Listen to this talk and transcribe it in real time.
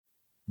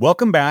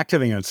Welcome back to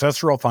the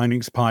Ancestral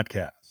Findings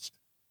Podcast.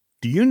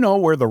 Do you know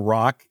where the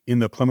rock in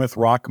the Plymouth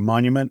Rock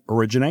Monument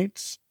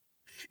originates?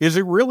 Is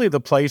it really the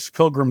place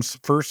pilgrims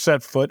first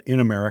set foot in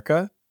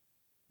America?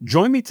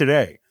 Join me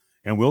today,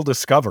 and we'll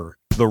discover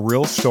the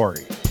real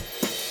story.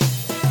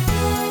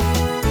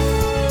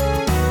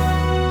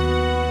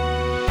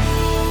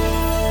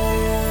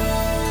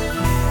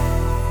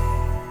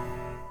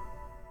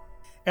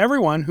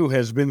 Everyone who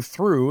has been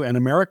through an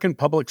American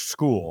public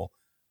school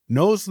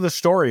knows the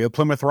story of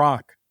Plymouth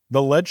Rock,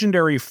 the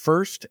legendary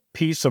first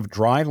piece of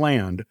dry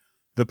land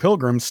the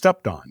Pilgrims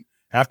stepped on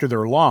after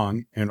their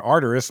long and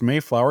arduous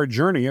Mayflower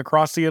journey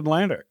across the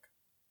Atlantic.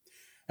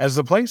 As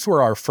the place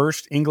where our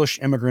first English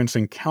immigrants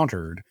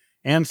encountered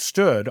and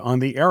stood on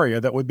the area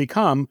that would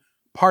become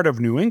part of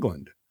New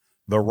England,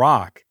 the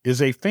Rock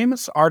is a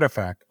famous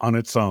artifact on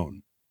its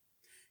own.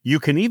 You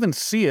can even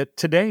see it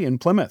today in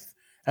Plymouth,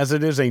 as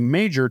it is a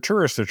major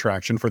tourist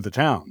attraction for the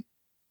town.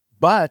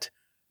 But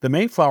the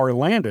Mayflower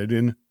landed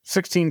in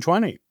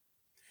 1620.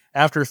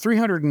 After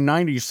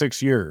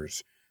 396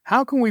 years,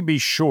 how can we be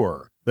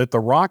sure that the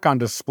rock on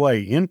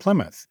display in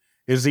Plymouth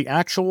is the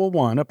actual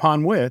one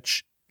upon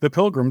which the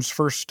Pilgrims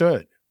first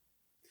stood?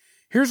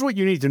 Here's what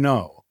you need to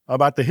know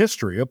about the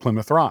history of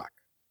Plymouth Rock.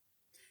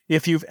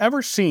 If you've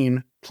ever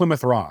seen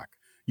Plymouth Rock,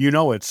 you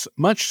know it's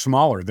much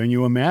smaller than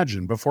you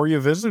imagined before you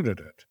visited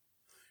it.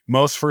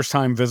 Most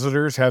first-time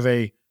visitors have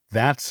a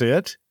 "that's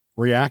it"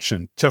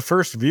 reaction to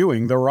first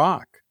viewing the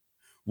rock.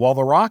 While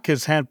the rock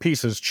has had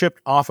pieces chipped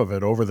off of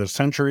it over the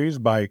centuries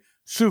by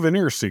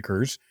souvenir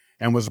seekers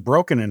and was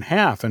broken in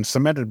half and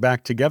cemented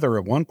back together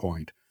at one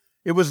point,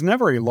 it was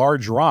never a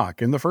large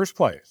rock in the first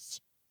place.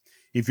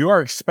 If you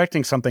are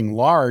expecting something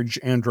large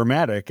and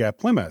dramatic at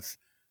Plymouth,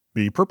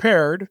 be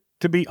prepared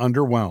to be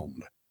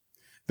underwhelmed.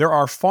 There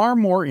are far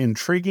more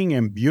intriguing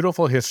and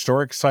beautiful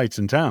historic sites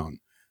in town.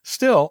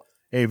 Still,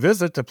 a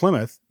visit to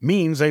Plymouth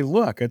means a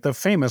look at the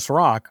famous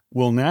rock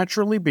will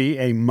naturally be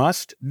a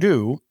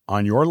must-do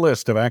on your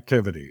list of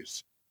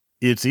activities.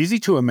 It's easy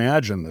to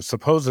imagine the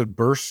supposed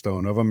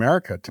birthstone of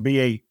America to be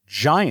a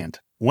giant,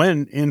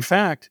 when, in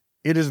fact,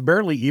 it is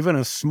barely even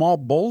a small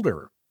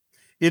boulder.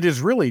 It is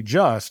really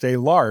just a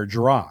large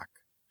rock.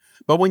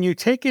 But when you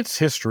take its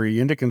history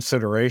into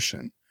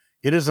consideration,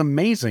 it is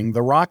amazing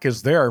the rock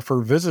is there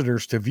for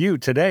visitors to view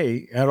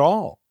today at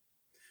all.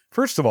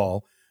 First of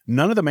all,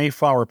 none of the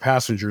Mayflower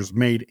passengers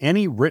made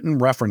any written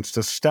reference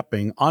to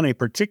stepping on a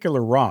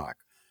particular rock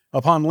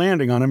upon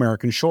landing on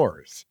American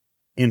shores.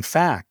 In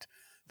fact,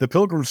 the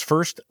Pilgrims'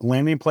 first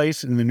landing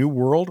place in the New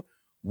World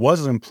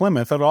wasn't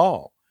Plymouth at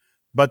all,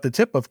 but the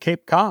tip of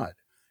Cape Cod,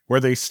 where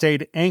they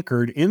stayed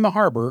anchored in the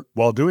harbor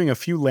while doing a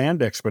few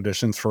land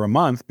expeditions for a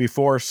month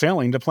before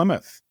sailing to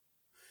Plymouth.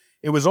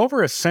 It was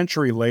over a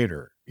century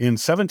later, in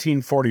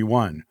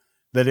 1741,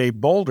 that a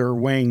boulder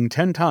weighing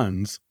 10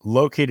 tons,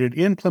 located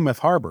in Plymouth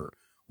Harbor,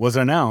 was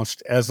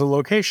announced as the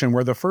location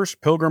where the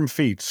first Pilgrim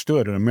feet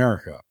stood in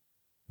America.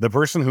 The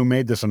person who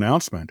made this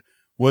announcement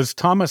was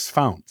Thomas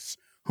Founts,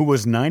 who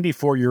was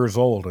 94 years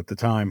old at the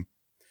time.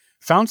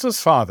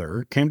 Founts's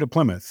father came to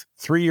Plymouth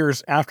 3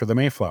 years after the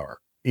Mayflower,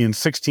 in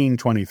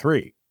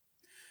 1623.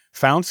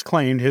 Founts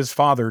claimed his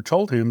father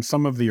told him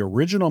some of the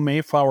original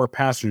Mayflower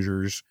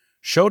passengers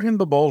showed him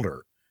the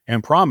boulder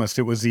and promised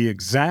it was the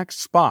exact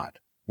spot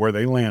where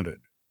they landed.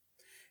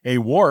 A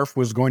wharf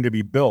was going to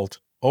be built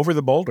over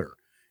the boulder,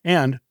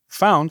 and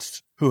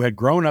Founts, who had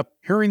grown up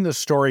hearing the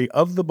story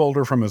of the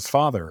boulder from his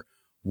father,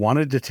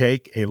 wanted to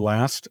take a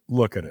last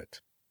look at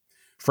it.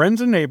 Friends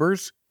and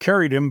neighbors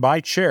carried him by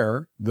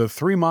chair the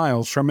 3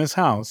 miles from his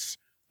house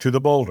to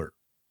the boulder,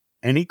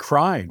 and he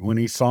cried when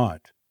he saw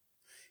it.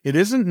 It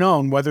isn't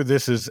known whether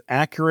this is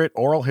accurate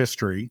oral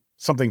history,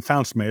 something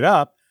Founts made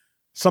up,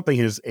 something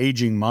his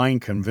aging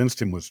mind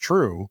convinced him was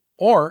true,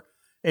 or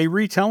a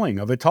retelling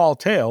of a tall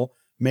tale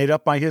made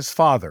up by his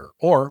father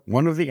or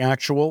one of the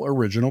actual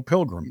original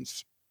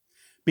Pilgrims.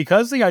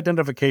 Because the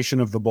identification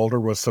of the boulder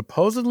was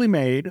supposedly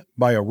made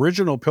by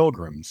original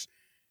Pilgrims,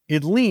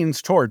 it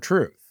leans toward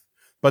truth.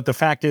 But the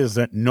fact is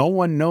that no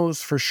one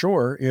knows for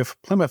sure if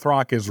Plymouth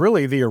Rock is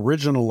really the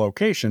original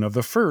location of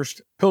the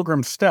first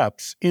Pilgrim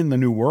steps in the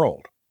New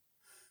World.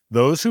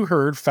 Those who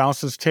heard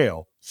Faust's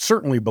tale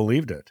certainly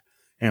believed it,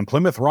 and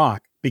Plymouth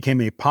Rock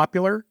became a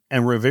popular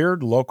and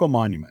revered local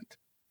monument.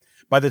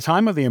 By the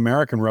time of the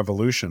American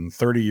Revolution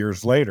 30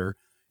 years later,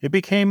 it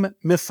became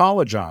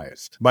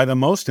mythologized by the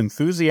most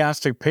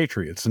enthusiastic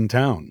patriots in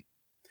town.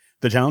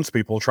 The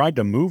townspeople tried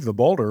to move the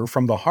boulder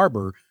from the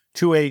harbor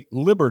to a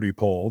liberty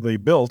pole they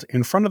built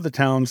in front of the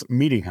town's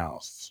meeting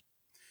house.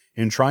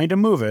 In trying to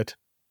move it,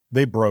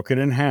 they broke it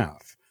in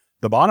half.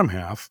 The bottom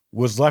half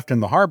was left in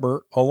the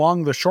harbor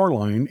along the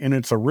shoreline in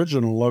its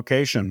original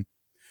location,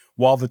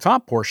 while the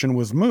top portion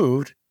was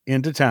moved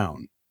into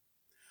town.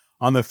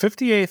 On the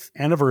 58th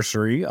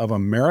anniversary of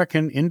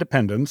American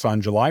independence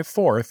on July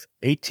 4th,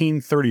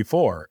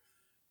 1834,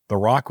 the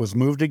rock was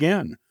moved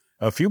again,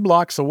 a few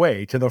blocks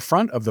away to the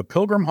front of the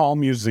Pilgrim Hall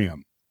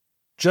Museum.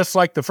 Just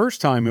like the first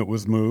time it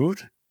was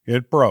moved,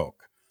 it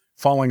broke,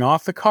 falling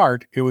off the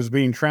cart it was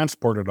being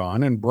transported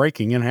on and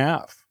breaking in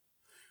half.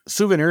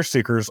 Souvenir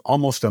seekers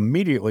almost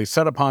immediately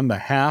set upon the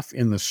half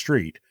in the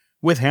street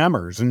with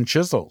hammers and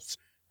chisels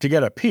to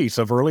get a piece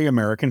of early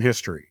American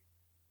history.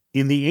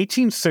 In the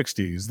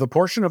 1860s, the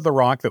portion of the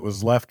rock that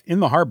was left in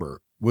the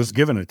harbor was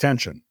given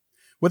attention,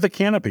 with a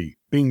canopy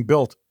being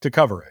built to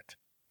cover it.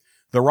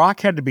 The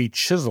rock had to be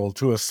chiseled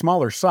to a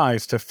smaller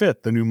size to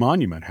fit the new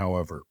monument,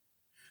 however.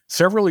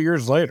 Several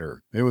years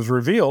later, it was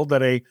revealed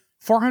that a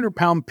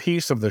 400-pound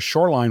piece of the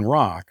shoreline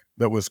rock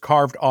that was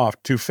carved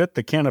off to fit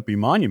the canopy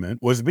monument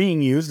was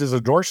being used as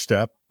a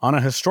doorstep on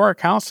a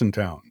historic house in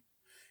town.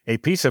 A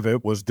piece of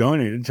it was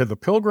donated to the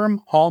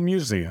Pilgrim Hall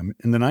Museum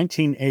in the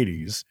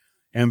 1980s,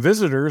 and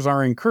visitors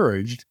are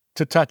encouraged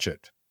to touch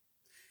it.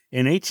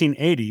 In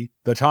 1880,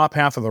 the top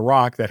half of the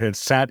rock that had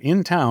sat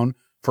in town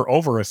for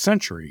over a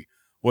century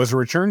was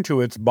returned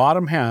to its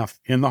bottom half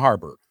in the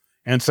harbor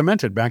and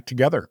cemented back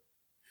together.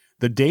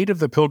 The date of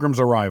the Pilgrim's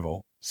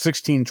arrival,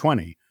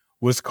 1620,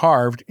 was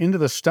carved into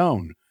the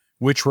stone,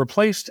 which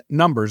replaced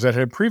numbers that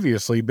had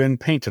previously been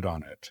painted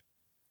on it.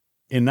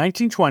 In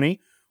 1920,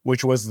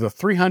 which was the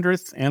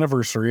 300th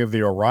anniversary of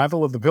the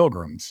arrival of the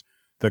Pilgrims,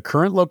 the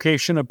current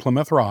location of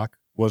Plymouth Rock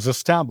was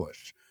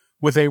established,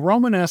 with a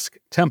Romanesque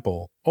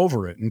temple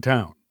over it in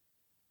town.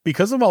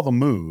 Because of all the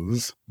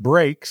moves,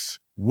 breaks,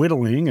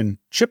 whittling, and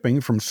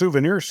chipping from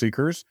souvenir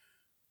seekers,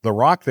 the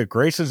rock that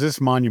graces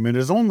this monument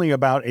is only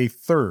about a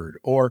third,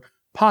 or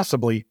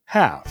possibly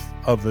half,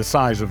 of the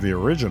size of the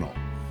original,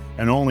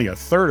 and only a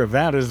third of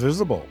that is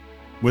visible,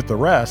 with the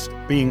rest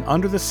being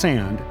under the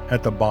sand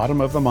at the bottom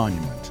of the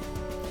monument.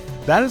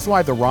 That is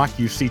why the rock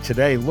you see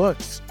today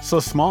looks so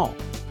small,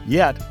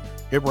 yet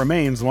it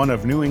remains one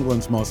of New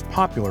England's most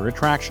popular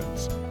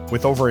attractions,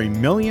 with over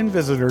 1 million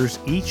visitors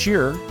each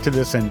year to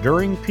this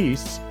enduring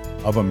piece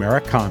of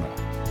Americana.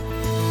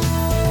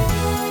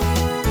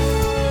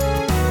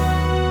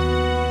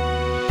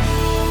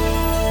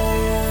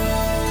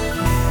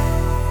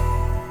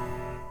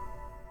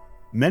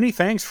 Many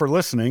thanks for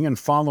listening and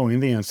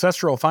following the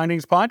Ancestral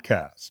Findings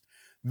podcast.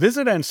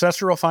 Visit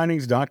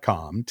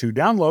ancestralfindings.com to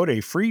download a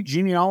free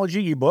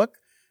genealogy ebook,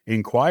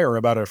 inquire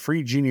about a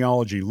free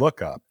genealogy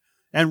lookup,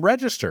 and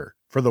register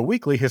for the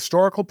weekly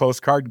historical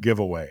postcard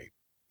giveaway.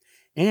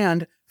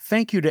 And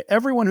thank you to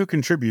everyone who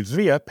contributes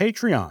via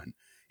Patreon.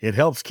 It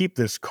helps keep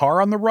this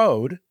car on the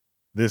road,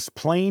 this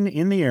plane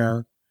in the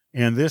air,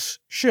 and this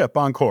ship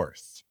on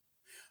course.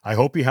 I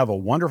hope you have a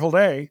wonderful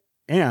day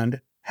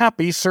and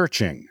happy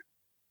searching.